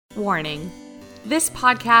Warning. This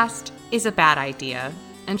podcast is a bad idea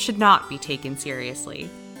and should not be taken seriously.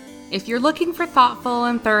 If you're looking for thoughtful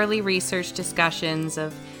and thoroughly researched discussions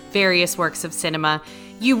of various works of cinema,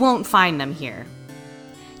 you won't find them here.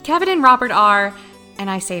 Kevin and Robert are, and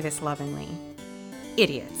I say this lovingly,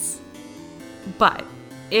 idiots. But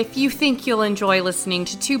if you think you'll enjoy listening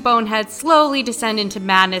to two boneheads slowly descend into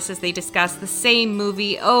madness as they discuss the same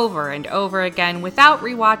movie over and over again without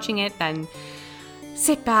rewatching it, then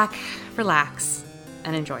sit back, relax,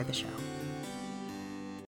 and enjoy the show.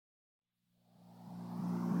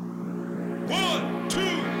 One, two,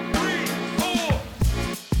 three, four.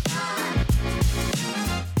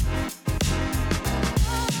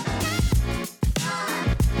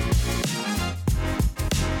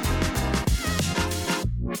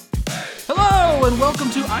 Hello, and welcome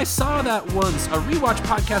to I Saw That Once, a rewatch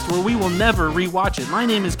podcast where we will never rewatch it. My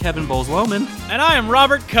name is Kevin Bowles-Loman. And I am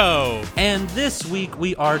Robert Coe. And this week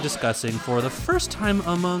we are discussing, for the first time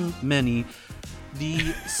among many,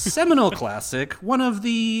 the seminal classic, one of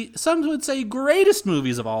the, some would say, greatest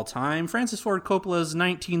movies of all time, Francis Ford Coppola's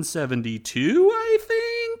 1972, I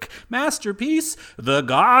think, masterpiece, The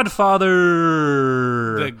Godfather.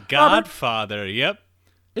 The Godfather, yep.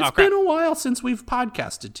 It's been a while since we've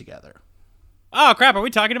podcasted together. Oh, crap, are we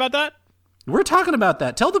talking about that? We're talking about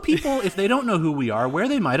that. Tell the people, if they don't know who we are, where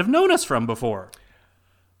they might have known us from before.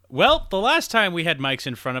 Well, the last time we had mics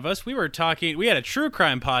in front of us, we had a true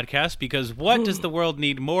crime podcast, because what does the world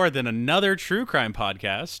need more than another true crime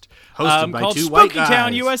podcast? Hosted by called two Spooky white guys.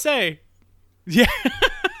 Town USA. Yeah.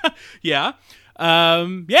 Yeah.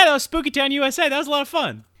 That was Spooky Town USA. That was a lot of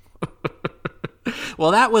fun. Well,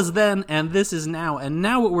 that was then, and this is now. And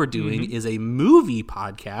now what we're doing is a movie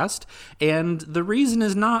podcast. And the reason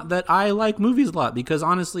is not that I like movies a lot, because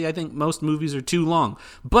honestly, I think most movies are too long.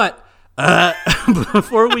 But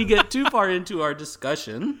before we get too far into our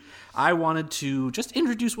discussion, I wanted to just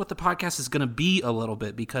introduce what the podcast is going to be a little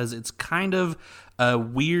bit, because it's kind of a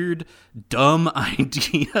weird, dumb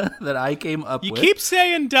idea that I came up with. You keep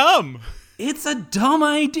saying dumb. It's a dumb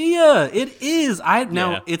idea. It is.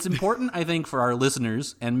 Now, it's important, I think, for our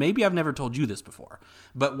listeners, and maybe I've never told you this before,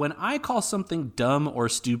 but when I call something dumb or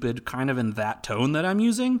stupid kind of in that tone that I'm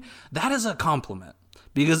using, that is a compliment.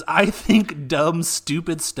 Because I think dumb,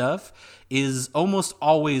 stupid stuff is almost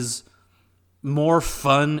always more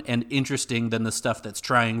fun and interesting than the stuff that's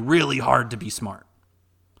trying really hard to be smart.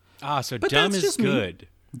 So But dumb that's is just me. good.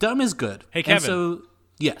 Dumb is good. Hey, Kevin. And so,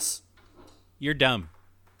 yes. You're dumb.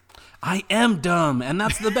 I am dumb, and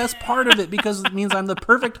that's the best part of it, because it means I'm the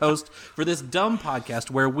perfect host for this dumb podcast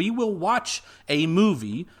where we will watch a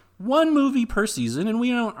movie, one movie per season, and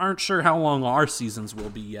we aren't sure how long our seasons will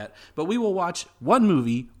be yet, but we will watch one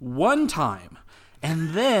movie one time,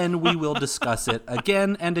 and then we will discuss it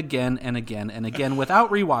again and again and again and again without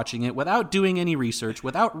rewatching it, without doing any research,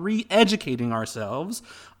 without re-educating ourselves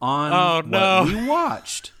on what we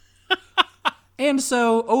watched. And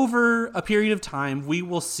so, over a period of time, we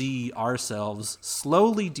will see ourselves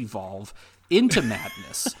slowly devolve into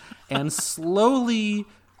madness and slowly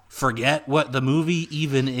forget what the movie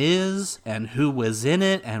even is and who was in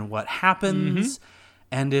it and what happens.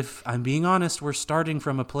 And if I'm being honest, we're starting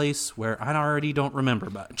from a place where I already don't remember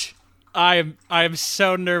much. I am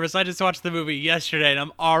so nervous. I just watched the movie yesterday, and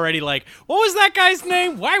I'm already like, what was that guy's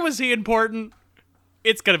name? Why was he important?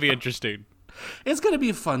 It's going to be interesting. It's going to be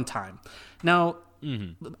a fun time. Now,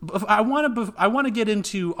 I want to get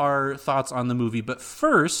into our thoughts on the movie, but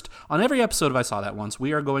first, on every episode of I Saw That Once,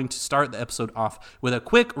 we are going to start the episode off with a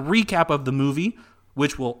quick recap of the movie,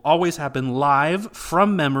 which will always happen live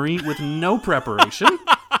from memory with no preparation. And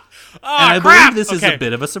I believe this is a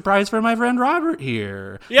bit of a surprise for my friend Robert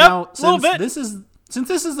here. Yep, now, a little bit. Since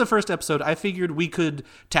this is the first episode, I figured we could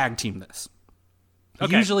tag team this.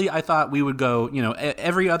 Okay. Usually I thought we would go,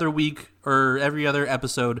 every other week or every other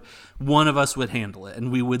episode, one of us would handle it,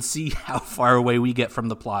 and we would see how far away we get from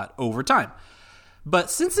the plot over time. But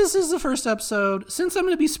since this is the first episode, since I'm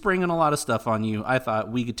going to be springing a lot of stuff on you, I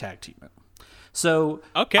thought we could tag team it. So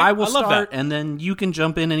I will start, and then you can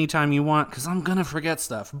jump in anytime you want, because I'm going to forget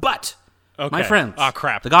stuff. But, my friends,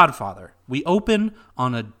 The Godfather, we open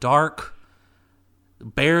on a dark,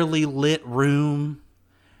 barely lit room,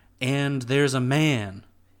 and there's a man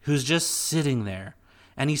who's just sitting there,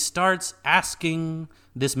 and he starts asking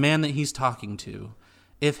this man that he's talking to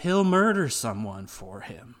if he'll murder someone for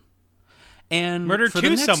him. And Murder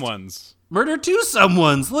two someones.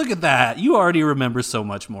 Look at that. You already remember so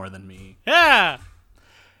much more than me. Yeah.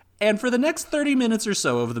 And for the next 30 minutes or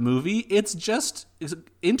so of the movie, it's just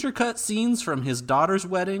intercut scenes from his daughter's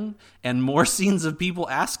wedding and more scenes of people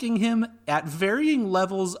asking him at varying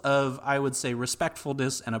levels of, I would say,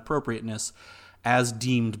 respectfulness and appropriateness as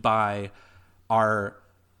deemed by our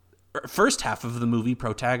first half of the movie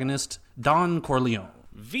protagonist, Don Corleone.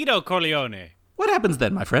 Vito Corleone. What happens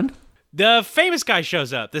then, my friend? The famous guy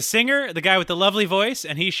shows up. The singer, the guy with the lovely voice,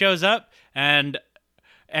 and he shows up and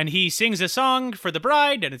he sings a song for the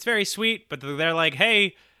bride, and it's very sweet, but they're like,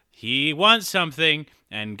 hey, he wants something,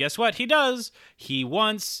 and guess what he does? He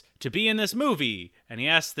wants to be in this movie, and he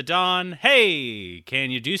asks the Don, hey,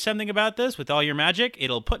 can you do something about this with all your magic?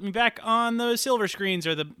 It'll put me back on the silver screens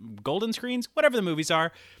or the golden screens, whatever the movies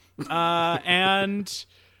are. And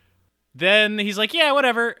then he's like, yeah,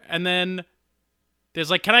 whatever, and then there's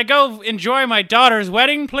like, can I go enjoy my daughter's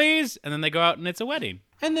wedding, please? And then they go out, and it's a wedding.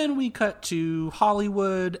 And then we cut to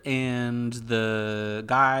Hollywood and the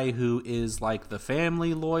guy who is like the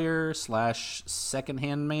family lawyer /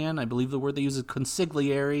 secondhand man. I believe the word they use is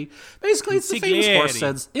consigliere. Basically, it's the famous horse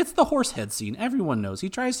head. It's the horse head scene. Everyone knows. He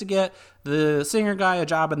tries to get the singer guy a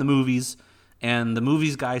job in the movies, and the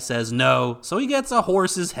movies guy says no. So he gets a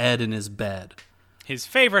horse's head in his bed. His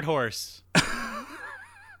favorite horse.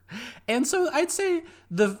 And so I'd say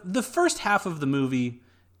the first half of the movie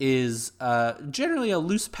is generally a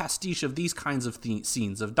loose pastiche of these kinds of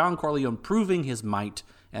scenes, of Don Corleone proving his might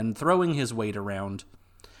and throwing his weight around.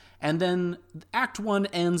 And then Act 1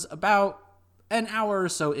 ends about an hour or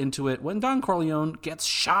so into it when Don Corleone gets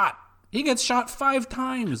shot. He gets shot 5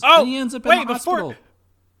 times, and he ends up in the hospital.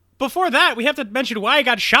 Before that, we have to mention why he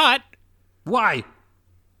got shot. Why?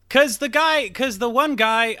 Cause the one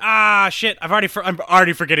guy, I'm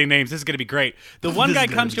already forgetting names. This is gonna be great. The one guy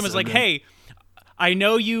comes to him and is like, hey, I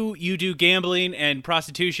know you do gambling and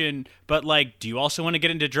prostitution, but like, do you also want to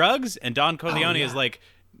get into drugs? And Don Corleone is like,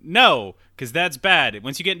 no, because that's bad.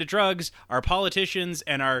 Once you get into drugs, our politicians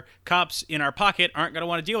and our cops in our pocket aren't going to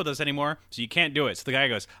want to deal with us anymore, so you can't do it. So the guy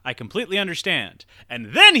goes, I completely understand.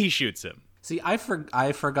 And then he shoots him. See, I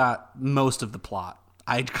forgot most of the plot.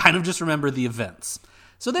 I kind of just remember the events.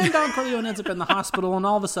 So then Don Corleone ends up in the hospital, and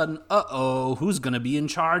all of a sudden, who's going to be in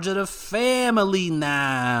charge of the family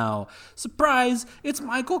now? Surprise, it's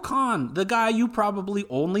Michael Caine, the guy you probably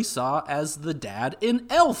only saw as the dad in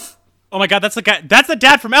Elf. Oh my God, that's the guy. That's the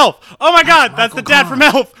dad from Elf. Oh my God, that's the dad from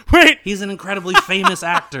Elf. Wait. He's an incredibly famous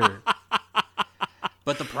actor.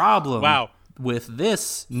 But the problem with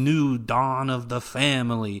this new Don of the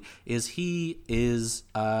family is he is,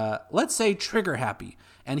 let's say, trigger happy.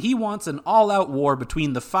 And he wants an all-out war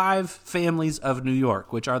between the 5 families of New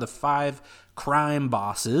York, which are the 5 crime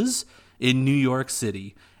bosses in New York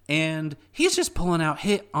City. And he's just pulling out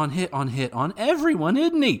hit on hit on hit on everyone,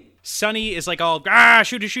 isn't he? Sonny is like all,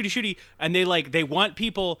 shooty. And they want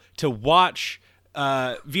people to watch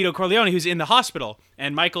Vito Corleone, who's in the hospital.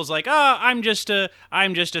 And Michael's like, I'm just a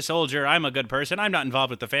soldier. I'm a good person. I'm not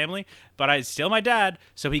involved with the family, but I still my dad.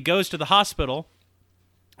 So he goes to the hospital.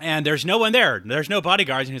 And there's no one there. There's no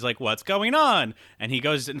bodyguards. And he's like, what's going on? And he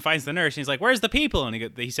goes and finds the nurse. And he's like, where's the people?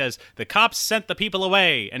 And he says, the cops sent the people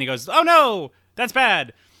away. And he goes, oh, no, that's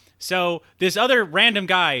bad. So this other random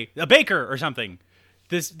guy, a baker or something,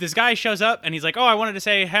 this guy shows up. And he's like, I wanted to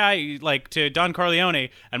say hi to Don Corleone.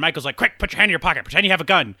 And Michael's like, quick, put your hand in your pocket. Pretend you have a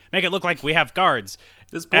gun. Make it look like we have guards.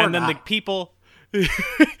 And then the people...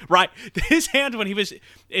 right. His hand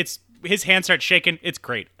his hand starts shaking. It's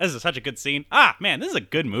great. This is such a good scene. Man, this is a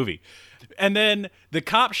good movie. And then the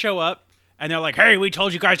cops show up and they're like, hey, we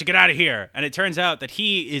told you guys to get out of here. And it turns out that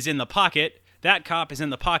he is in the pocket. That cop is in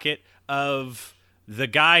the pocket of the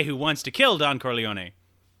guy who wants to kill Don Corleone.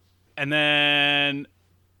 And then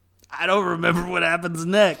I don't remember what happens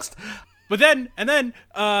next. But then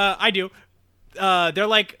I do. They're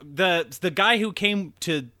like the guy who came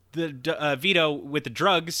to the Vito with the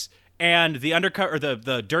drugs, and the undercover or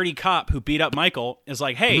the dirty cop who beat up Michael is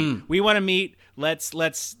like, hey, we want to meet. Let's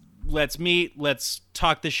meet. Let's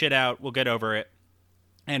talk this shit out. We'll get over it.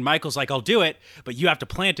 And Michael's like, I'll do it, but you have to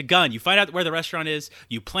plant a gun. You find out where the restaurant is.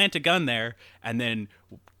 You plant a gun there, and then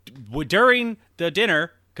during the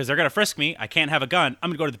dinner, because they're gonna frisk me, I can't have a gun. I'm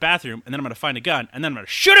gonna go to the bathroom, and then I'm gonna find a gun, and then I'm gonna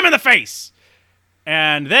shoot him in the face.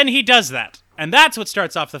 And then he does that, and that's what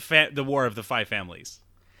starts off the War of the 5 Families.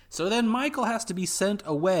 So then Michael has to be sent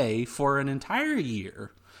away for an entire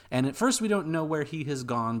year. And at first we don't know where he has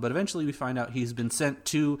gone, but eventually we find out he's been sent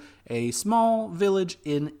to a small village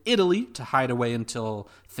in Italy to hide away until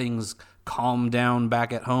things calm down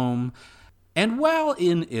back at home. And while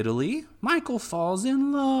in Italy, Michael falls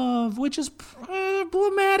in love, which is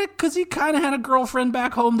problematic because he kind of had a girlfriend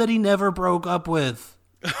back home that he never broke up with.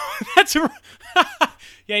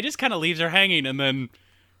 Yeah, he just kind of leaves her hanging and then,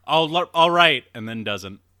 all right, and then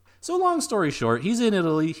doesn't. So long story short, he's in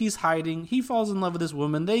Italy, he's hiding, he falls in love with this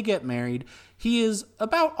woman, they get married. He is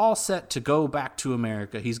about all set to go back to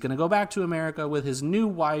America. He's going to go back to America with his new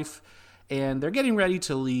wife, and they're getting ready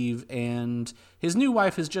to leave, and his new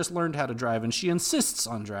wife has just learned how to drive, and she insists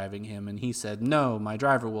on driving him, and he said, no, my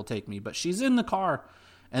driver will take me, but she's in the car.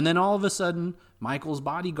 And then all of a sudden, Michael's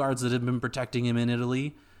bodyguards that have been protecting him in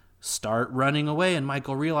Italy start running away, and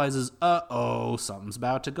Michael realizes, uh-oh, something's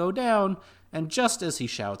about to go down. And just as he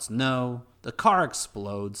shouts no, the car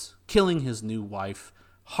explodes, killing his new wife.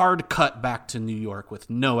 Hard cut back to New York with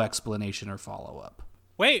no explanation or follow-up.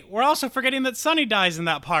 Wait, we're also forgetting that Sonny dies in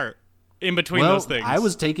that part, in between those things. I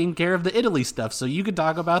was taking care of the Italy stuff, so you could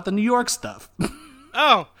talk about the New York stuff.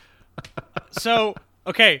 Oh. So,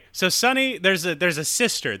 okay, so Sonny, there's a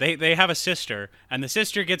sister. They have a sister, and the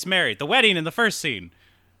sister gets married. The wedding in the first scene.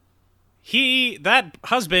 That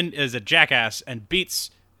husband is a jackass and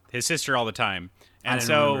beats his sister all the time. And I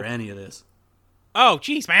didn't remember any of this. Oh,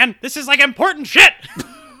 geez, man. This is like important shit.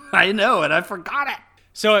 I know, and I forgot it.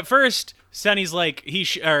 So at first, Sonny's like,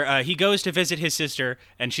 he goes to visit his sister,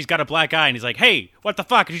 and she's got a black eye, and he's like, hey, what the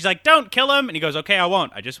fuck? And she's like, don't kill him. And he goes, okay, I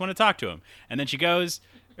won't. I just want to talk to him. And then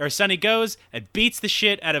Sonny goes and beats the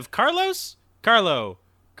shit out of Carlos. I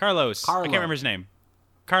can't remember his name.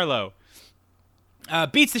 Carlo.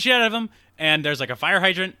 Beats the shit out of him, and there's like a fire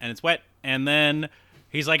hydrant, and it's wet, and then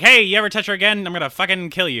he's like, hey, you ever touch her again, I'm gonna fucking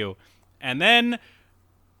kill you. And then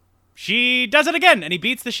she does it again, and he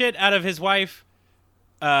beats the shit out of his wife,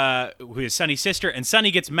 who is Sonny's sister, and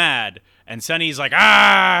Sonny gets mad, and Sonny's like,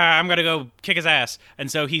 I'm gonna go kick his ass. And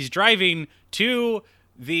so he's driving to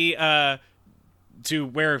to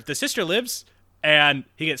where the sister lives, and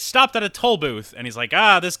he gets stopped at a toll booth, and he's like,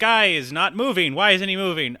 this guy is not moving. Why isn't he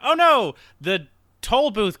moving? Oh no, the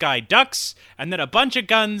toll booth guy ducks, and then a bunch of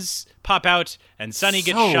guns pop out, and Sonny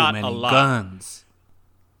gets shot a lot. Guns.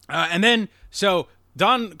 And then, so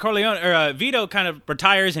Don Corleone, or Vito kind of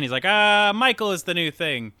retires, and he's like, Michael is the new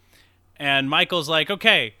thing. And Michael's like,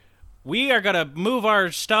 okay, we are going to move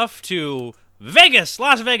our stuff to Vegas,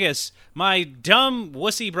 Las Vegas. My dumb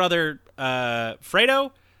wussy brother,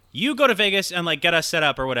 Fredo, you go to Vegas and like get us set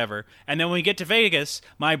up or whatever. And then when we get to Vegas,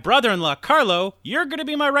 my brother-in-law, Carlo, you're going to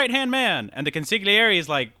be my right-hand man. And the consigliere is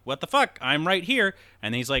like, what the fuck? I'm right here.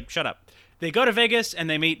 And he's like, shut up. They go to Vegas and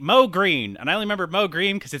they meet Mo Green. And I only remember Mo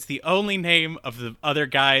Green because it's the only name of the other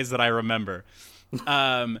guys that I remember.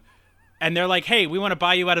 And they're like, hey, we want to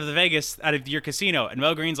buy you out of your casino. And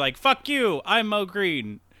Mo Green's like, fuck you, I'm Mo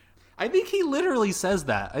Green. I think he literally says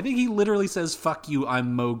that. I think he literally says, fuck you,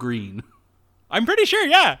 I'm Mo Green. I'm pretty sure,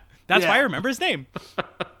 yeah. That's why I remember his name.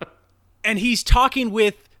 And he's talking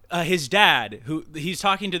with his dad, he's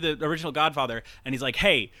talking to the original Godfather, and he's like,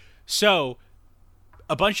 hey, so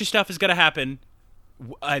a bunch of stuff is going to happen,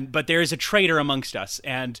 but there is a traitor amongst us,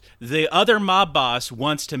 and the other mob boss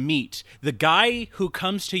wants to meet. The guy who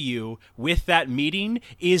comes to you with that meeting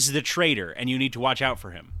is the traitor, and you need to watch out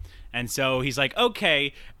for him. And so he's like,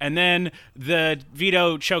 okay, and then the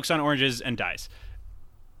Vito chokes on oranges and dies.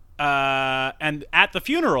 And at the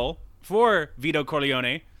funeral for Vito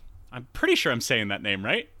Corleone, I'm pretty sure I'm saying that name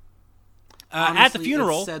right. Honestly, at the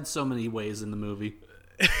funeral, it's said so many ways in the movie.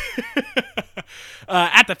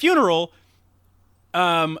 At the funeral,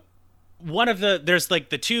 there's like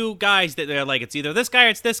the two guys that they're like, it's either this guy or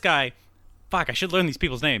it's this guy. Fuck, I should learn these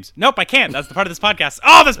people's names. Nope, I can't. That's the part of this podcast.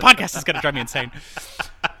 Oh, this podcast is gonna drive me insane.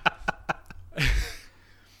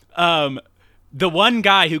 The one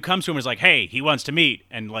guy who comes to him is like, hey, he wants to meet,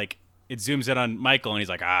 and like it zooms in on Michael, and he's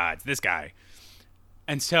like, it's this guy.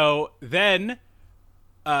 And so then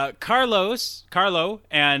Carlo,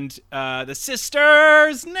 and the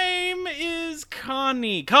sister's name is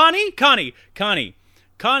Connie are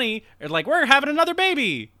like, we're having another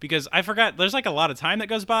baby, because I forgot there's like a lot of time that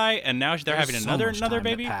goes by, and now they're having another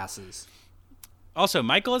baby. Passes. Also,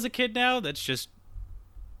 Michael is a kid now. That's just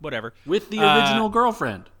whatever. With the original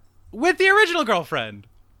girlfriend.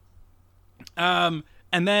 And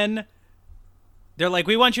then they're like,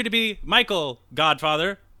 we want you to be Michael,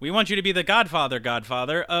 Godfather. We want you to be the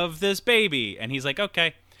Godfather of this baby. And he's like,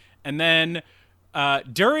 okay. And then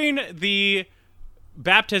during the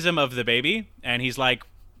baptism of the baby, and he's like,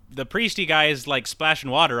 the priesty guy is like splashing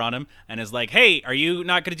water on him and is like, hey, are you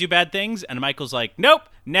not going to do bad things? And Michael's like, nope,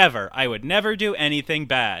 never. I would never do anything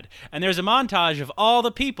bad. And there's a montage of all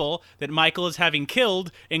the people that Michael is having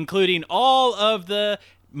killed, including all of the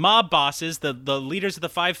mob bosses, the leaders of the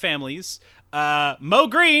 5 families, Mo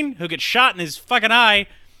Green, who gets shot in his fucking eye,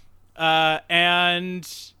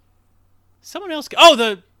 and someone else.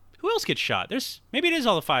 Who else gets shot? Maybe it is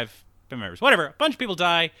all the 5 members. Whatever. A bunch of people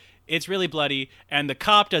die. It's really bloody. And the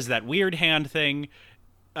cop does that weird hand thing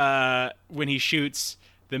when he shoots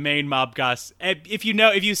the main mob boss. If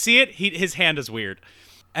you see it, his hand is weird.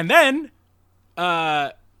 And then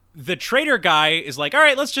the traitor guy is like, all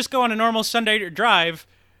right, let's just go on a normal Sunday drive.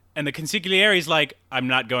 And the consigliere like, I'm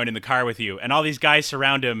not going in the car with you. And all these guys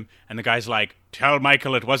surround him. And the guy's like, tell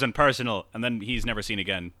Michael it wasn't personal. And then he's never seen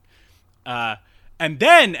again. And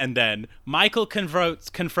then Michael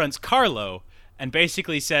confronts Carlo and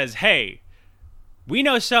basically says, hey, we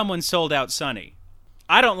know someone sold out Sonny.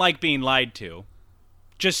 I don't like being lied to.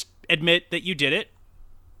 Just admit that you did it,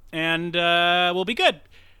 and we'll be good.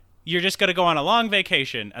 You're just going to go on a long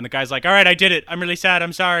vacation. And the guy's like, all right, I did it. I'm really sad.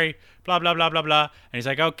 I'm sorry. Blah, blah, blah, blah, blah. And he's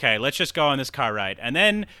like, okay, let's just go on this car ride. And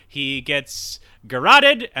then he gets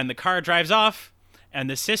garroted, and the car drives off. And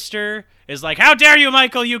the sister is like, how dare you,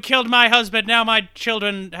 Michael? You killed my husband. Now my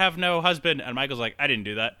children have no husband. And Michael's like, I didn't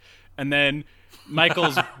do that. And then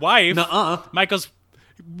Michael's wife,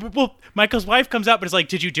 Michael's wife comes up and is like,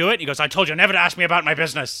 did you do it? And he goes, I told you never to ask me about my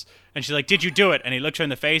business. And she's like, did you do it? And he looks her in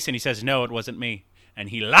the face and he says, no, it wasn't me. And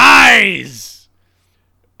he lies.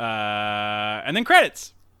 And then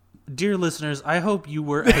credits. Dear listeners, I hope you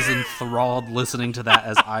were as enthralled listening to that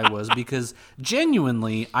as I was, because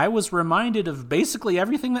genuinely, I was reminded of basically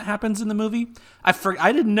everything that happens in the movie.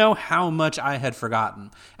 I didn't know how much I had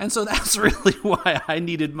forgotten, and so that's really why I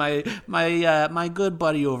needed my good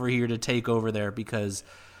buddy over here to take over there, because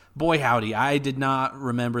boy howdy, I did not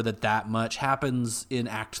remember that much happens in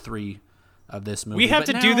Act 3 of this movie. We have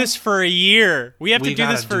to do this for a year. We have to do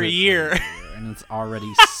this for a year. And it's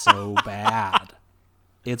already so bad.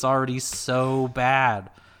 It's already so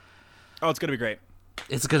bad. Oh, it's going to be great.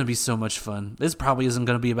 It's going to be so much fun. This probably isn't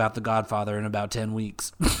going to be about The Godfather in about 10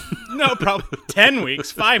 weeks. No, probably 10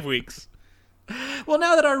 weeks, 5 weeks. Well,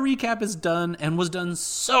 now that our recap is done and was done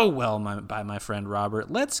so well by my friend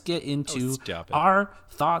Robert, let's get into our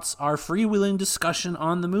thoughts, our freewheeling discussion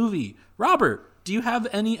on the movie. Robert, do you have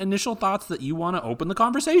any initial thoughts that you want to open the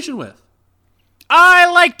conversation with?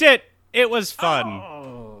 I liked it. It was fun.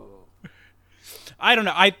 I don't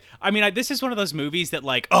know. I mean, this is one of those movies that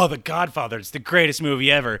like, oh, The Godfather, it's the greatest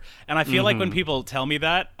movie ever. And I feel like when people tell me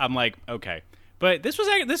that, I'm like, okay. But this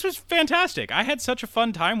was fantastic. I had such a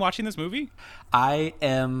fun time watching this movie. I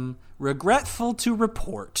am regretful to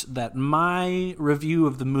report that my review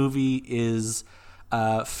of the movie is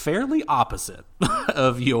fairly opposite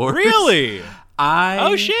of yours. Really?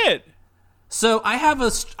 Oh shit. So I have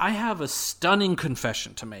a stunning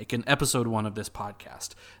confession to make in episode 1 of this podcast.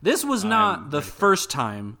 This was not the first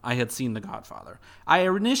time I had seen The Godfather. I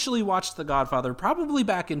initially watched The Godfather probably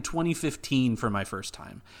back in 2015 for my first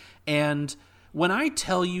time. And when I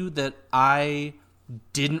tell you that I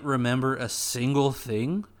didn't remember a single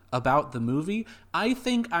thing about the movie, I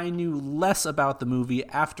think I knew less about the movie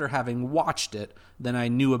after having watched it than I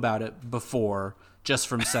knew about it before, just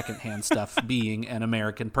from secondhand stuff being an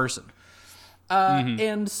American person.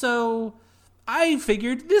 And so I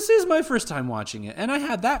figured this is my first time watching it, and I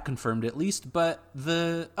had that confirmed at least, but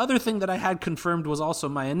the other thing that I had confirmed was also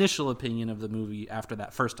my initial opinion of the movie after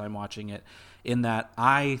that first time watching it, in that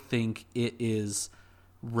I think it is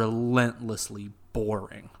relentlessly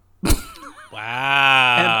boring.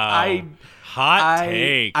 Wow. And Hot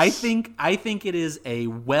takes. I think it is a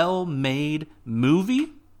well-made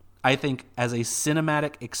movie. I think as a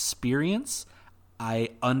cinematic experience, I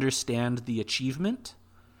understand the achievement,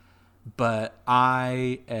 but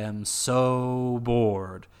I am so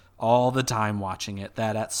bored all the time watching it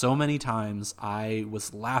that at so many times I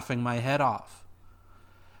was laughing my head off.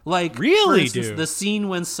 Like, really, for instance, dude? the scene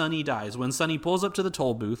when Sonny dies, when Sonny pulls up to the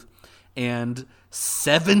toll booth and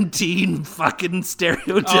 17 fucking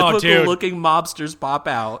stereotypical looking mobsters pop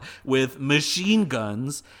out with machine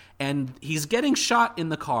guns. And he's getting shot in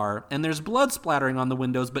the car, and there's blood splattering on the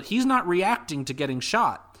windows, but he's not reacting to getting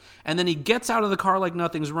shot. And then he gets out of the car like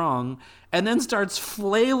nothing's wrong, and then starts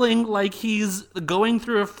flailing like he's going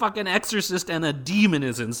through a fucking exorcist and a demon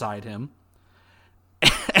is inside him.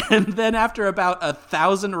 And then after about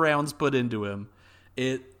 1,000 rounds put into him,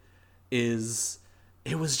 it was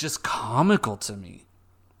just comical to me.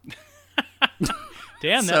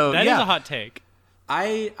 Damn, So, that yeah. is a hot take.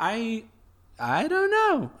 I don't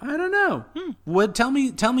know. What? Tell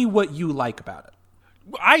me what you like about it.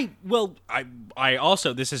 I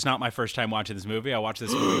also, this is not my first time watching this movie. I watched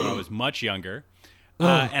this movie when I was much younger,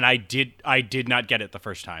 and I did not get it the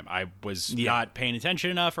first time. I was not paying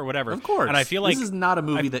attention enough or whatever. Of course, and I feel like this is not a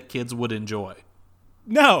movie that kids would enjoy.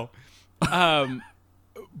 No,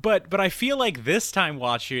 but I feel like this time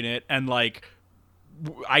watching it, and like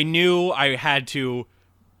I knew I had to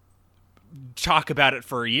talk about it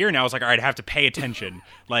for a year now. I was like, all right, I have to pay attention.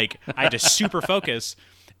 Like, I had to super focus.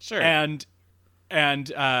 Sure. And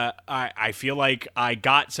I feel like I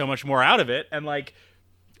got so much more out of it. And, like,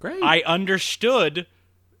 Great. I understood,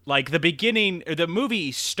 like, the beginning. The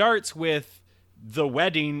movie starts with the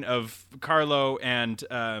wedding of Carlo and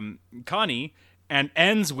Connie and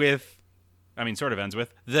ends with, I mean, sort of ends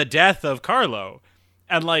with the death of Carlo.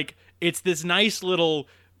 And, like, it's this nice little,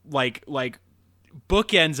 like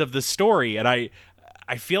bookends of the story. And I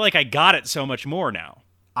feel like I got it so much more now.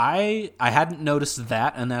 I hadn't noticed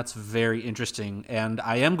that, and that's very interesting. And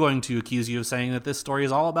I am going to accuse you of saying that this story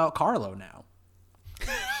is all about Carlo now.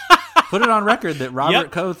 Put it on record that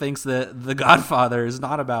Robert Coe thinks that The Godfather is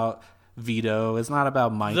not about Vito, it's not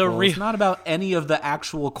about Michael, it's not about any of the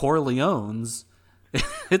actual Corleones.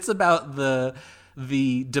 It's about the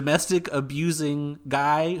domestic abusing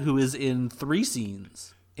guy who is in 3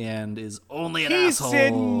 scenes and is only an asshole. He's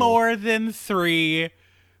in more than 3.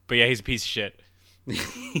 But yeah, he's a piece of shit.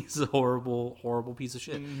 He's a horrible, horrible piece of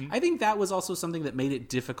shit. I think that was also something that made it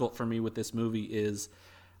difficult for me with this movie is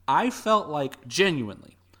I felt like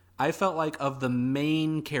of the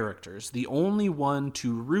main characters, the only one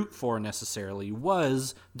to root for necessarily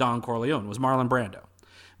was Don Corleone, was Marlon Brando.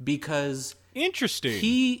 Because interesting,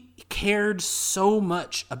 he cared so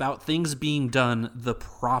much about things being done the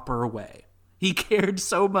proper way. He cared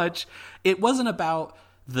so much. It wasn't about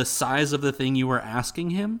the size of the thing you were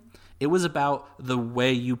asking him. It was about the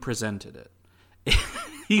way you presented it.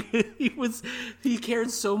 He cared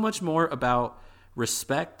so much more about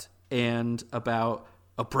respect and about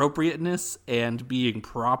appropriateness and being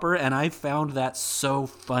proper, and I found that so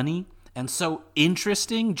funny and so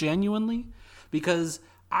interesting, genuinely, because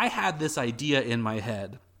I had this idea in my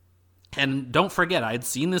head. And don't forget, I had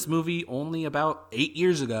seen this movie only about 8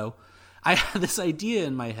 years ago. I had this idea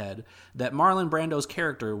in my head that Marlon Brando's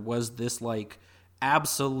character was this, like,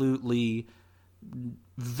 absolutely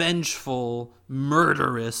vengeful,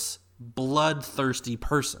 murderous, bloodthirsty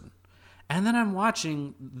person. And then I'm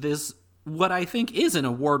watching this, what I think is an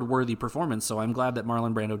award-worthy performance, so I'm glad that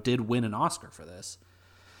Marlon Brando did win an Oscar for this.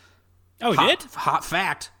 Oh, he did? Hot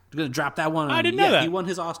fact. I'm going to drop that one on. I didn't know that. He won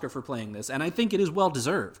his Oscar for playing this, and I think it is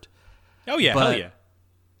well-deserved. Oh, yeah, but hell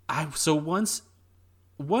yeah. So once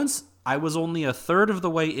I was only a third of the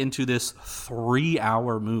way into this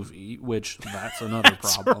 3-hour movie, which that's another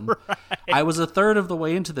problem. Right. I was a third of the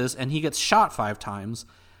way into this, and he gets shot 5 times,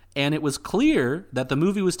 and it was clear that the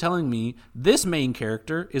movie was telling me this main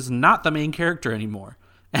character is not the main character anymore.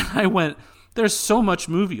 And I went, there's so much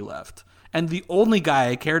movie left, and the only guy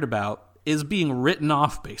I cared about is being written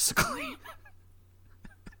off, basically.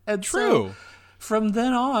 And true. So, from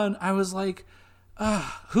then on, I was like,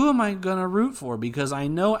 who am I going to root for? Because I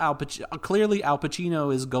know clearly Al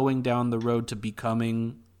Pacino is going down the road to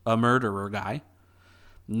becoming a murderer guy.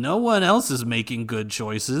 No one else is making good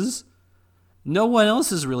choices. No one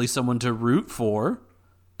else is really someone to root for.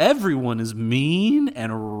 Everyone is mean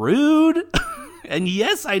and rude. And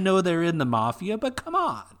yes, I know they're in the mafia, but come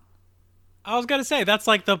on. I was going to say, that's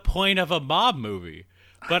like the point of a mob movie.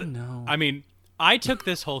 But, I mean, I took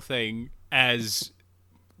this whole thing as,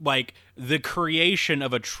 like, the creation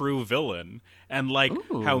of a true villain. And, like,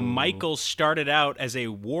 how Michael started out as a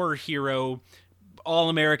war hero,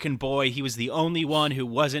 all-American boy. He was the only one who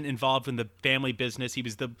wasn't involved in the family business. He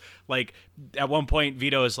was the, like, at one point,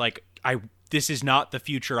 Vito is like, this is not the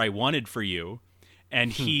future I wanted for you.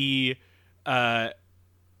 And he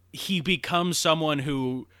becomes someone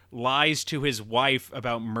who lies to his wife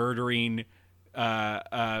about murdering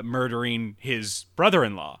his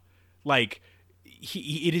brother-in-law. Like,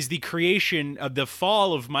 it is the creation of the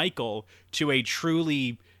fall of Michael to a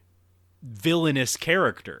truly villainous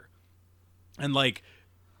character. And, like,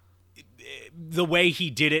 the way he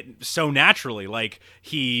did it so naturally, like,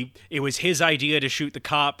 it was his idea to shoot the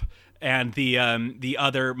cop and the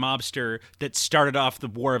other mobster that started off the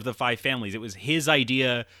War of the Five Families. It was his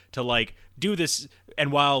idea to, like, do this.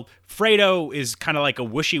 And while Fredo is kind of like a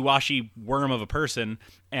wishy-washy worm of a person,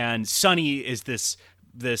 and Sonny is this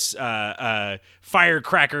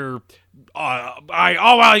firecracker,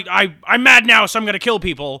 I'm mad now, so I'm gonna kill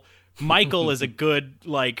people. Michael is a good,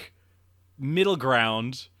 like, middle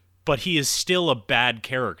ground, but he is still a bad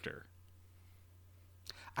character.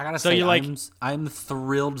 I gotta say, I'm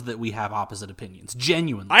thrilled that we have opposite opinions.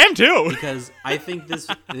 Genuinely, I am too, because I think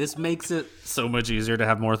this makes it so much easier to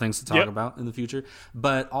have more things to talk about in the future.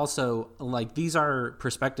 But also, like, these are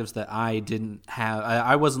perspectives that I didn't have.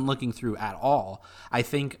 I wasn't looking through at all. I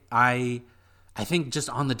think just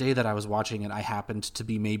on the day that I was watching it, I happened to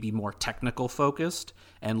be maybe more technical focused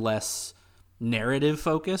and less narrative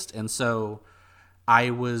focused, and so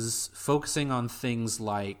I was focusing on things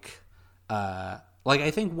like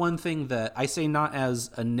I think one thing that I say not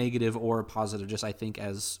as a negative or a positive, just I think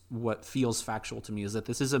as what feels factual to me, is that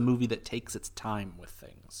this is a movie that takes its time with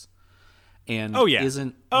things and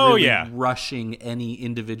isn't really rushing any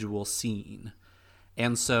individual scene.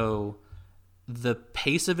 And so the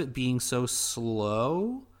pace of it being so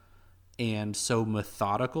slow and so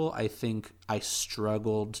methodical, I think I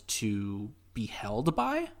struggled to be held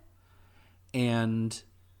by. And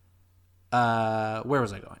where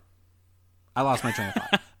was I going? I lost my train of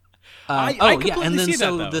thought. And then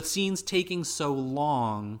so the scenes taking so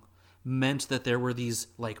long meant that there were these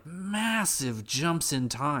like massive jumps in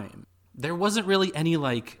time. There wasn't really any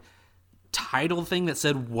like title thing that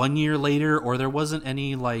said 1 year later, or there wasn't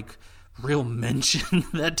any like real mention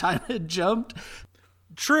that time had jumped.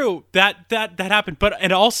 True, that happened, but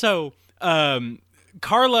and also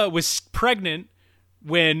Carla was pregnant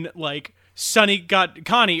when like Sonny got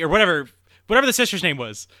Connie or whatever the sister's name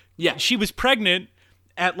was. Yeah. She was pregnant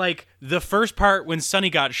at like the first part when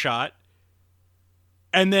Sonny got shot.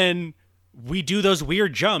 And then we do those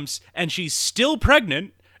weird jumps and she's still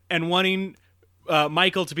pregnant and wanting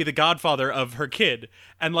Michael to be the godfather of her kid.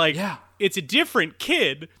 And like, it's a different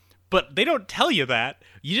kid, but they don't tell you that.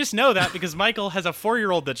 You just know that because Michael has a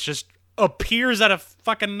 4-year-old that just appears out of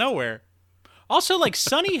fucking nowhere. Also, like,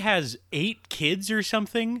 Sonny has 8 kids or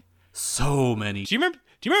something. So many. Do you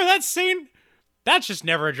remember that scene? That's just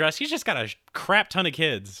never addressed. He's just got a crap ton of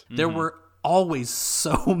kids. There were always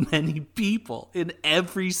so many people in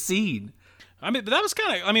every scene. I mean, that was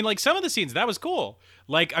kind of, I mean, like some of the scenes, that was cool.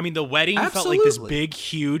 Like, I mean, the wedding felt Absolutely. like this big,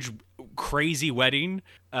 huge, crazy wedding.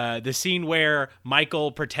 The scene where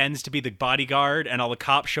Michael pretends to be the bodyguard and all the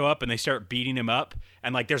cops show up and they start beating him up.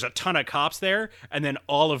 And like, there's a ton of cops there. And then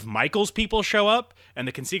all of Michael's people show up and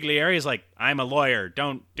the consigliere is like, I'm a lawyer.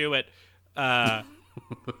 Don't do it.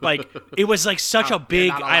 Like, it was like such a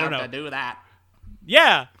big, I don't know. To do that.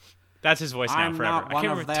 Yeah. That's his voice now I'm forever. not one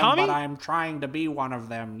of them, Tommy? but I'm trying to be one of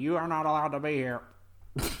them. You are not allowed to be here.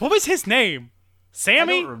 What was his name?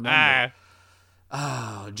 Sammy? I don't remember.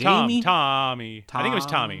 Oh, Jamie? Tommy. I think it was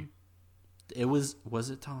Tommy. Was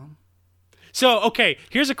it Tom? So, okay,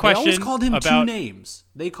 here's a question. They always called him 2 names.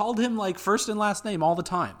 They called him like first and last name all the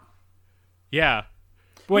time. Yeah.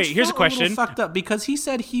 Wait, here's a question. A little fucked up because he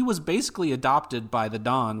said he was basically adopted by the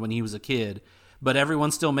Don when he was a kid, but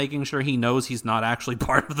everyone's still making sure he knows he's not actually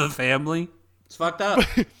part of the family. It's fucked up.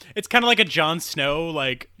 It's kind of like a Jon Snow,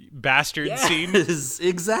 like, bastard scene. Yes,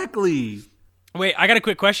 exactly. Wait, I got a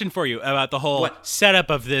quick question for you about the whole setup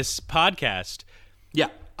of this podcast. Yeah.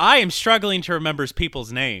 I am struggling to remember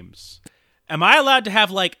people's names. Am I allowed to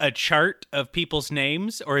have, like, a chart of people's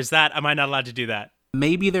names, or am I not allowed to do that?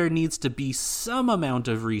 Maybe there needs to be some amount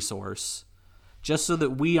of resource just so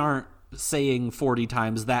that we aren't saying 40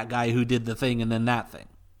 times that guy who did the thing and then that thing.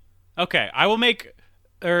 Okay, I will make,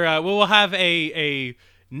 or we'll have a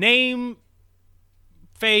name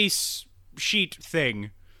face sheet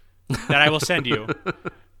thing that I will send you.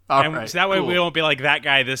 Right, so that way cool. we won't be like that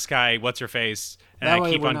guy, this guy, what's her face, and that I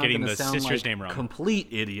way keep we're on not getting gonna the sound sister's like name wrong. Complete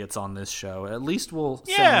idiots on this show. At least we'll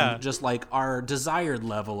sound just like our desired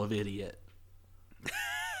level of idiot.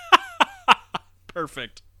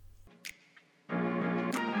 Perfect. 3,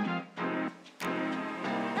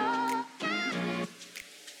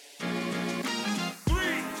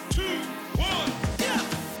 2, 1.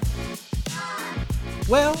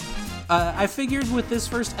 Well, I figured with this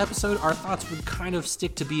first episode, our thoughts would kind of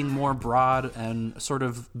stick to being more broad and sort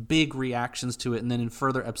of big reactions to it. And then in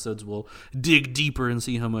further episodes, we'll dig deeper and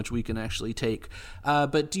see how much we can actually take.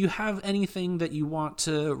 But do you have anything that you want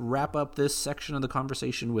to wrap up this section of the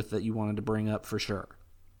conversation with that you wanted to bring up for sure?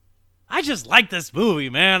 I just like this movie,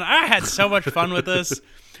 man. I had so much fun with this.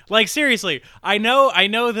 Like, seriously, I know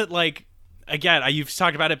that, like, again, you've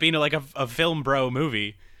talked about it being like a film bro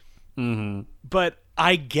movie. Mm-hmm. But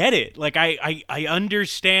I get it. Like, I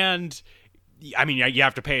understand. I mean, you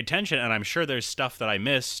have to pay attention, and I'm sure there's stuff that I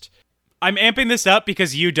missed. I'm amping this up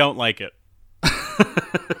because you don't like it.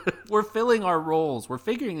 We're filling our roles. We're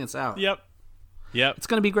figuring this out. Yep. It's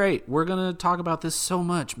going to be great. We're going to talk about this so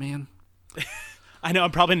much, man. I know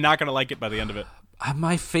I'm probably not going to like it by the end of it.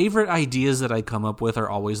 My favorite ideas that I come up with are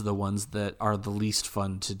always the ones that are the least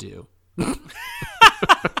fun to do.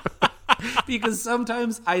 Because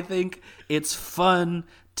sometimes I think it's fun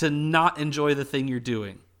to not enjoy the thing you're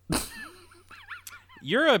doing.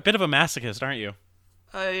 You're a bit of a masochist, aren't you?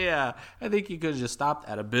 Yeah, I think you could have just stopped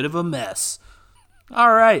at a bit of a mess.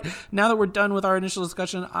 All right, now that we're done with our initial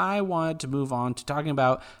discussion, I wanted to move on to talking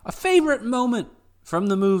about a favorite moment from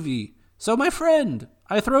the movie. So, my friend,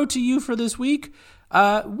 I throw to you for this week.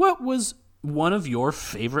 What was one of your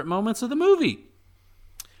favorite moments of the movie.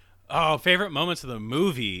 Oh, favorite moments of the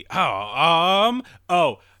movie.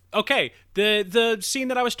 Okay. The scene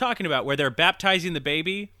that I was talking about where they're baptizing the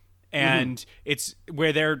baby, and it's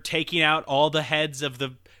where they're taking out all the heads of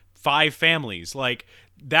the 5 families. Like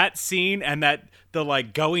that scene, and the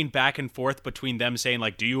like going back and forth between them saying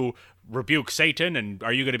like, do you rebuke Satan, and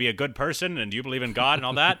are you going to be a good person, and do you believe in God and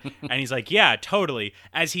all that? And he's like, yeah, totally.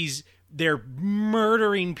 As they're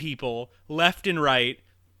murdering people left and right.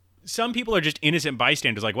 Some people are just innocent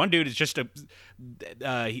bystanders. Like one dude is just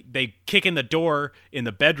they kick in the door in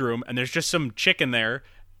the bedroom, and there's just some chick in there,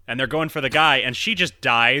 and they're going for the guy, and she just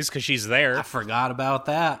dies because she's there. I forgot about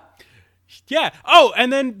that. Yeah. Oh,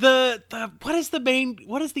 and then what is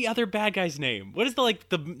the other bad guy's name? What is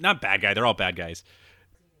the not bad guy? They're all bad guys.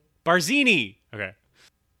 Barzini. Okay.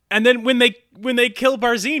 And then when they kill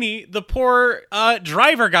Barzini, the poor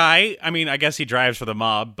driver guy. I mean, I guess he drives for the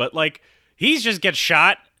mob, but like he just gets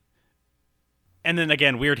shot. And then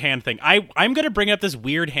again, weird hand thing. I'm gonna bring up this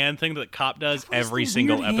weird hand thing that the cop does every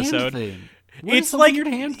single episode. It's like weird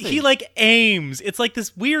hand thing? He like aims. It's like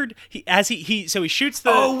this weird. He shoots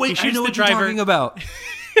the. Oh wait, he shoots I know the what driver. you're talking about.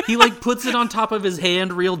 He like puts it on top of his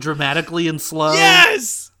hand real dramatically and slow.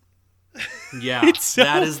 Yes. Yeah, It's so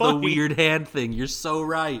that is funny. the weird hand thing. You're so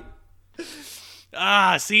right.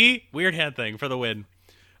 See, weird hand thing for the win.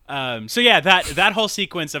 So yeah, that whole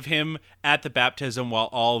sequence of him at the baptism while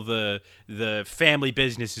all the family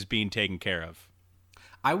business is being taken care of.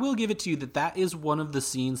 I will give it to you that is one of the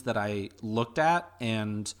scenes that I looked at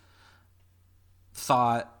and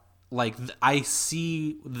thought, like, I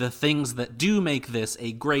see the things that do make this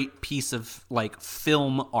a great piece of, like,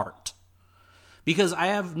 film art. Because I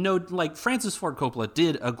have Francis Ford Coppola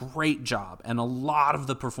did a great job, and a lot of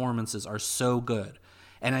the performances are so good.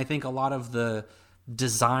 And I think a lot of the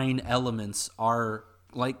design elements are,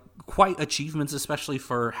 like, quite achievements, especially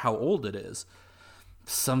for how old it is.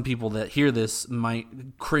 Some people that hear this might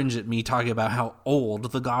cringe at me talking about how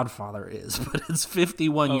old The Godfather is, but it's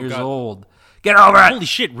 51 years old. Get over it! Holy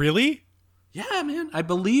shit, really? Yeah, man. I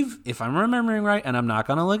believe, if I'm remembering right, and I'm not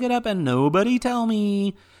going to look it up and nobody tell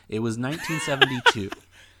me, it was 1972.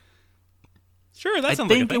 Sure, that sounds I like a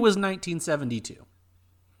think thing. it was 1972.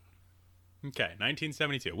 Okay,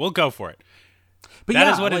 1972. We'll go for it. But That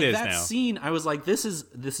yeah, is what it is that now. scene, I was like, this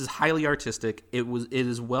is highly artistic. It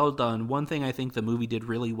is well done. One thing I think the movie did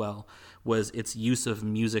really well was its use of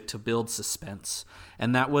music to build suspense.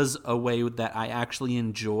 And that was a way that I actually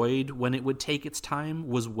enjoyed when it would take its time,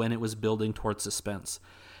 was when it was building towards suspense.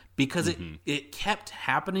 Because it kept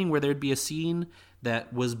happening where there'd be a scene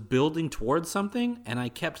that was building towards something, and I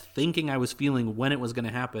kept thinking I was feeling when it was going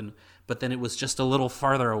to happen, but then it was just a little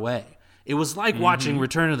farther away. It was like watching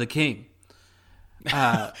Return of the King.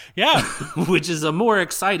 Yeah. Which is a more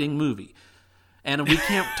exciting movie. And we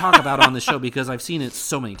can't talk about it on the show because I've seen it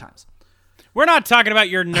so many times. We're not talking about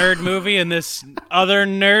your nerd movie and this other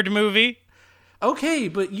nerd movie. Okay,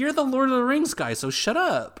 but you're the Lord of the Rings guy, so shut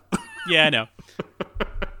up. Yeah, I know.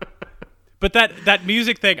 But that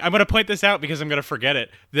music thing, I'm going to point this out because I'm going to forget it.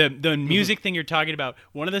 The music thing you're talking about,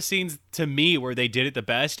 one of the scenes to me where they did it the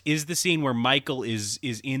best is the scene where Michael is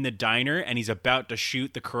in the diner and he's about to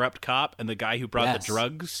shoot the corrupt cop and the guy who brought the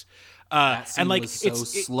drugs. That scene and like was so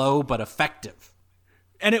slow but effective.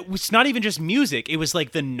 And it was not even just music. It was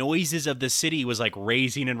like the noises of the city was like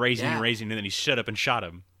raising and raising and raising, and then he stood up and shot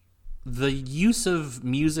him. The use of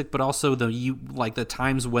music, but also the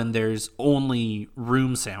times when there's only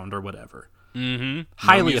room sound or whatever. Mm-hmm.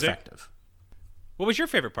 Highly effective. What was your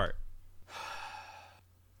favorite part?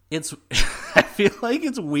 I feel like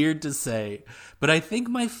it's weird to say, but I think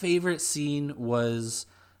my favorite scene was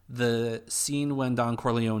the scene when Don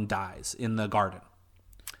Corleone dies in the garden.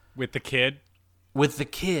 With the kid? With the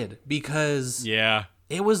kid, because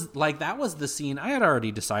it was like, that was the scene I had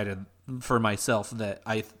already decided for myself that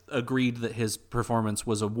I agreed that his performance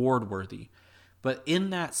was award worthy. But in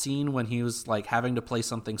that scene when he was like having to play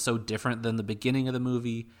something so different than the beginning of the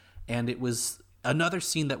movie, and it was another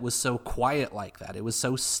scene that was so quiet like that. It was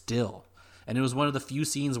so still. And it was one of the few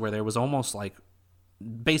scenes where there was almost like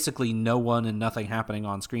basically no one and nothing happening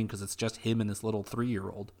on screen because it's just him and this little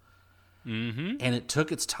 3-year-old. Mm-hmm. And it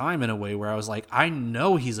took its time in a way where I was like, I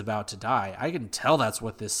know he's about to die. I can tell that's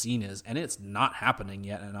what this scene is, and it's not happening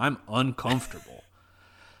yet, and I'm uncomfortable.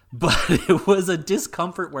 But it was a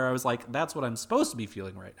discomfort where I was like, that's what I'm supposed to be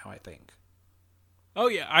feeling right now, I think. Oh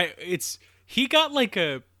yeah, he got like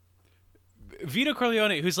a Vito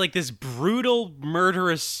Corleone, who's like this brutal,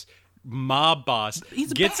 murderous mob boss.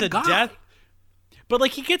 He's gets a a bad guy. death, but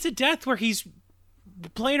like he gets a death where he's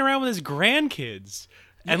playing around with his grandkids.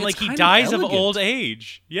 and it's like he kind of dies of elegant. old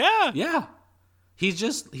age. Yeah. Yeah. He's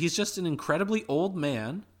just an incredibly old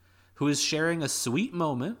man who is sharing a sweet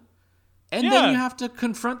moment. And Yeah. then you have to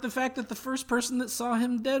confront the fact that the first person that saw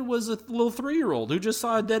him dead was a little 3-year-old who just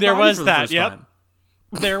saw a dead There body was for the that, first yep. time.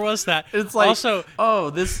 There was that. It's like, also, oh,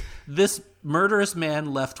 this murderous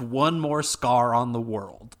man left one more scar on the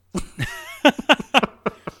world.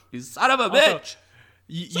 You son of a bitch.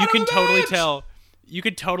 you can totally tell. You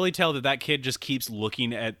could totally tell that kid just keeps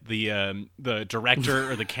looking at the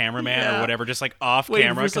director or the cameraman Yeah. or whatever, just like off Waiting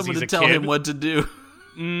camera for because someone he's to a tell kid. him what to do.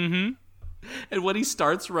 Mm-hmm. And when he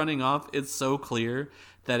starts running off, it's so clear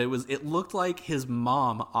that it looked like his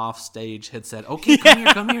mom off stage had said, "Okay,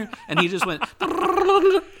 come here," and he just went.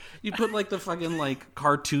 You put like the fucking like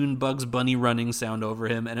cartoon Bugs Bunny running sound over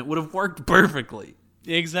him, and it would have worked perfectly.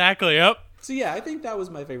 Exactly. Yep. So yeah, I think that was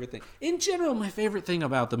my favorite thing. In general, my favorite thing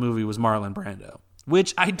about the movie was Marlon Brando,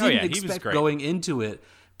 which I didn't he was expect great. going into it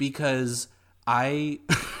because I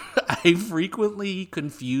I frequently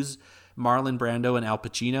confuse Marlon Brando and Al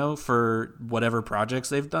Pacino for whatever projects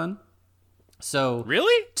they've done. So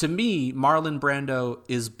Really? to me, Marlon Brando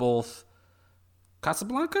is both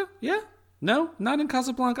Casablanca? Yeah? No? Not in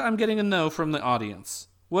Casablanca? I'm getting a no from the audience.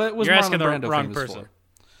 What was You're Marlon asking the Brando wrong famous person. for?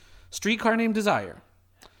 Streetcar Named Desire.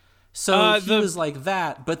 So he the was like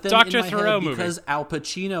that, but then Dr. in my Thoreau head, movie. because Al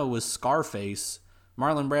Pacino was Scarface,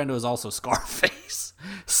 Marlon Brando is also Scarface.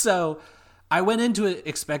 So I went into it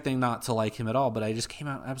expecting not to like him at all, but I just came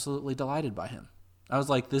out absolutely delighted by him. I was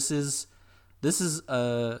like, this is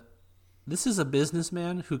a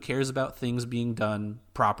businessman who cares about things being done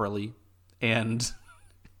properly and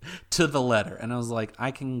to the letter. And I was like,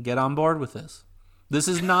 I can get on board with this. This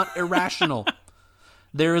is not irrational.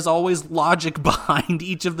 There is always logic behind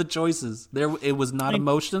each of the choices. It was not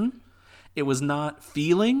emotion. It was not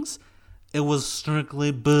feelings. It was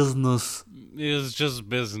strictly business. It's just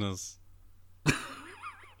business.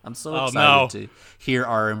 I'm so Oh, excited no. to hear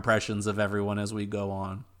our impressions of everyone as we go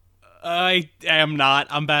on. I am not.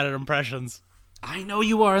 I'm bad at impressions. I know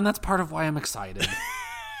you are, and that's part of why I'm excited.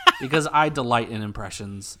 Because I delight in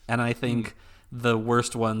impressions, and I think the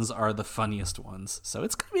worst ones are the funniest ones. So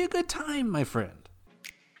it's going to be a good time, my friend.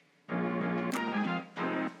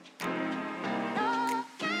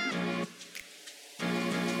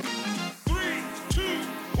 Three, two,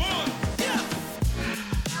 one.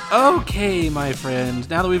 Okay, my friend.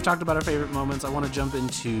 Now that we've talked about our favorite moments, I want to jump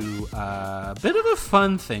into a bit of a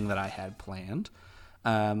fun thing that I had planned.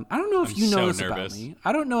 I don't know if you know so this nervous. about me.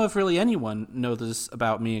 I don't know if really anyone knows this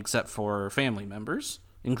about me except for family members,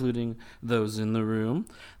 including those in the room,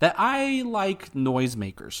 that I like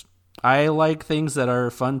noisemakers. I like things that are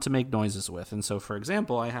fun to make noises with. And so, for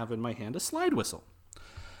example, I have in my hand a slide whistle.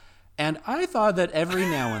 And I thought that every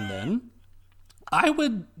now and then I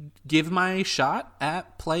would give my shot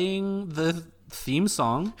at playing the theme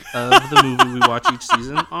song of the movie we watch each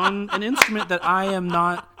season on an instrument that I am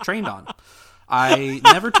not trained on. I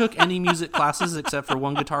never took any music classes except for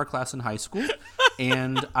one guitar class in high school,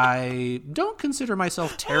 and I don't consider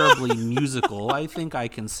myself terribly musical. I think I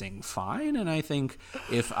can sing fine, and I think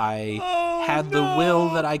if I had the will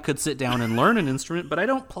that I could sit down and learn an instrument, but I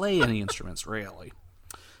don't play any instruments, really.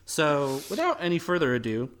 So, without any further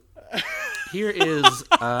ado, here is,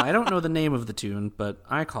 I don't know the name of the tune, but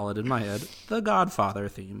I call it in my head, the Godfather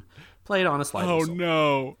theme, played on a slide Oh whistle.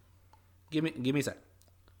 no! Give me a sec.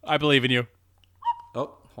 I believe in you.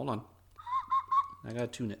 Oh, hold on. I gotta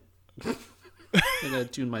tune it. I gotta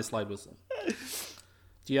tune my slide whistle.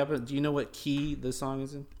 Do you know what key this song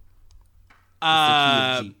is in? It's the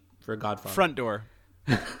key of G for Godfather. Front door.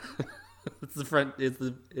 It's the front.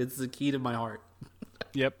 It's the key to my heart.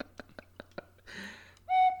 Yep.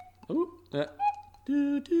 Ooh,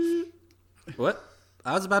 doo. What?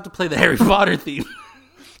 I was about to play the Harry Potter theme.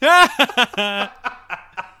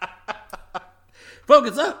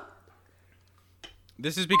 Focus up.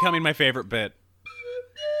 This is becoming my favorite bit.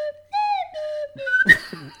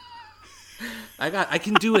 I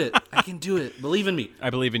can do it. I can do it. Believe in me. I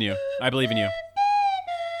believe in you. I believe in you.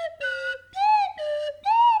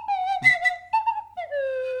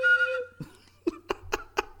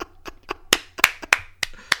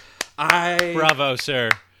 Bravo, sir.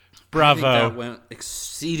 Bravo. I think that went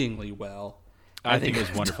exceedingly well. I think it was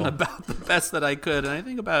I've wonderful. done about the best that I could, and I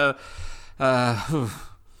think about,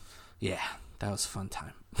 yeah, that was a fun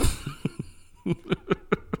time.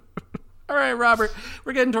 All right, Robert,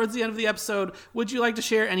 we're getting towards the end of the episode. Would you like to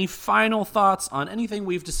share any final thoughts on anything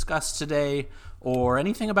we've discussed today, or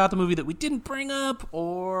anything about the movie that we didn't bring up,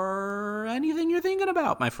 or anything you're thinking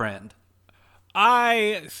about, my friend?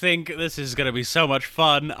 I think this is going to be so much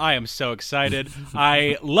fun. I am so excited.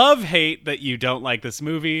 I hate that you don't like this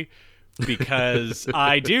movie because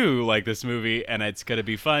I do like this movie, and it's going to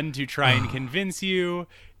be fun to try and convince you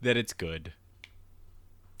that it's good.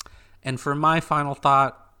 And for my final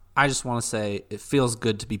thought, I just want to say it feels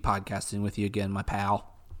good to be podcasting with you again, my pal.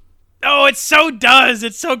 Oh, it so does.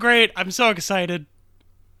 It's so great. I'm so excited.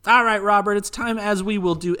 All right, Robert, it's time, as we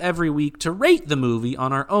will do every week, to rate the movie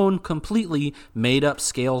on our own completely made-up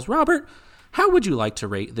scales. Robert, how would you like to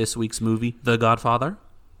rate this week's movie, The Godfather?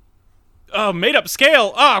 Oh, made-up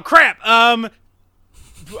scale. Oh, crap.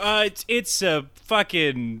 It's a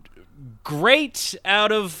fucking great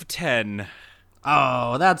out of 10.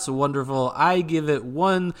 Oh, that's wonderful. I give it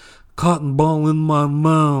 1 cotton ball in my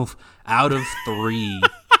mouth out of 3.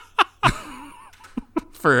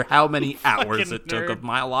 For how many hours it took of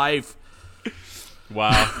my life.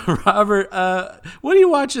 Wow. Robert, what are you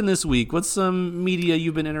watching this week? What's some media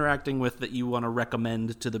you've been interacting with that you want to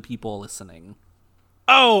recommend to the people listening?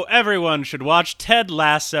 Oh, everyone should watch Ted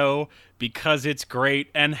Lasso because it's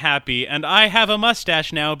great and happy, and I have a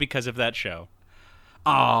mustache now because of that show.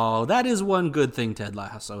 Oh, that is one good thing Ted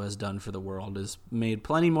Lasso has done for the world, is made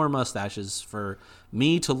plenty more mustaches for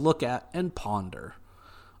me to look at and ponder.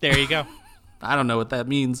 There you go. I don't know what that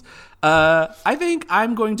means. I think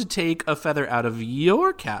I'm going to take a feather out of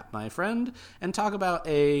your cap, my friend, and talk about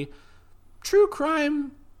a true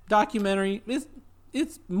crime documentary.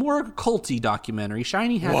 It's more a culty documentary.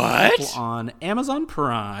 Shiny Happy People on Amazon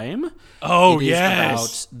Prime. Oh, it is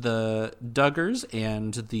yes. about the Duggars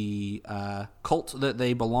and the cult that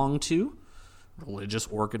they belong to. Religious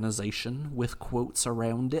organization with quotes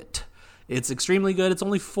around it. It's extremely good. It's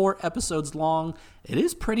only 4 episodes long. It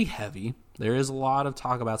is pretty heavy. There is a lot of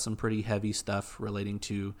talk about some pretty heavy stuff relating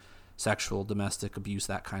to sexual, domestic abuse,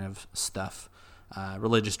 that kind of stuff.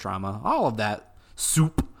 Religious drama, all of that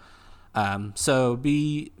soup. So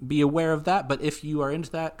be aware of that. But if you are into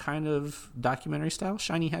that kind of documentary style,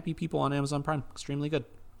 Shiny Happy People on Amazon Prime. Extremely good.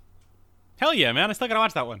 Hell yeah, man. I still gotta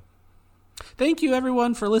watch that one. Thank you,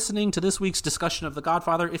 everyone, for listening to this week's discussion of The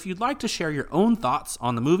Godfather. If you'd like to share your own thoughts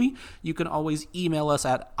on the movie, you can always email us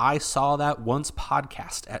at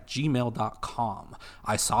isawthatoncepodcast@gmail.com.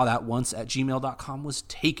 isawthatonce@gmail.com was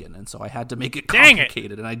taken, and so I had to make it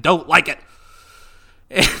complicated, and I don't like it.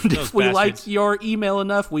 And if we like your email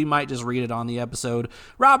enough, we might just read it on the episode.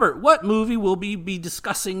 Robert, what movie will we be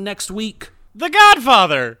discussing next week? The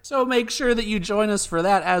Godfather! So make sure that you join us for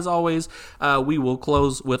that. As always, we will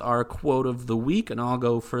close with our quote of the week, and I'll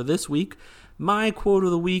go for this week. My quote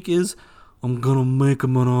of the week is, I'm gonna make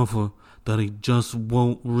him an offer that he just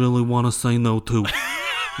won't really want to say no to.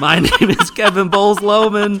 My name is Kevin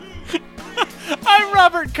Bowles-Loman. I'm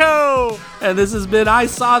Robert Coe! And this has been I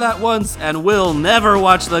Saw That Once, and will never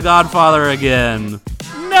watch The Godfather again.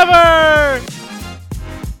 Never!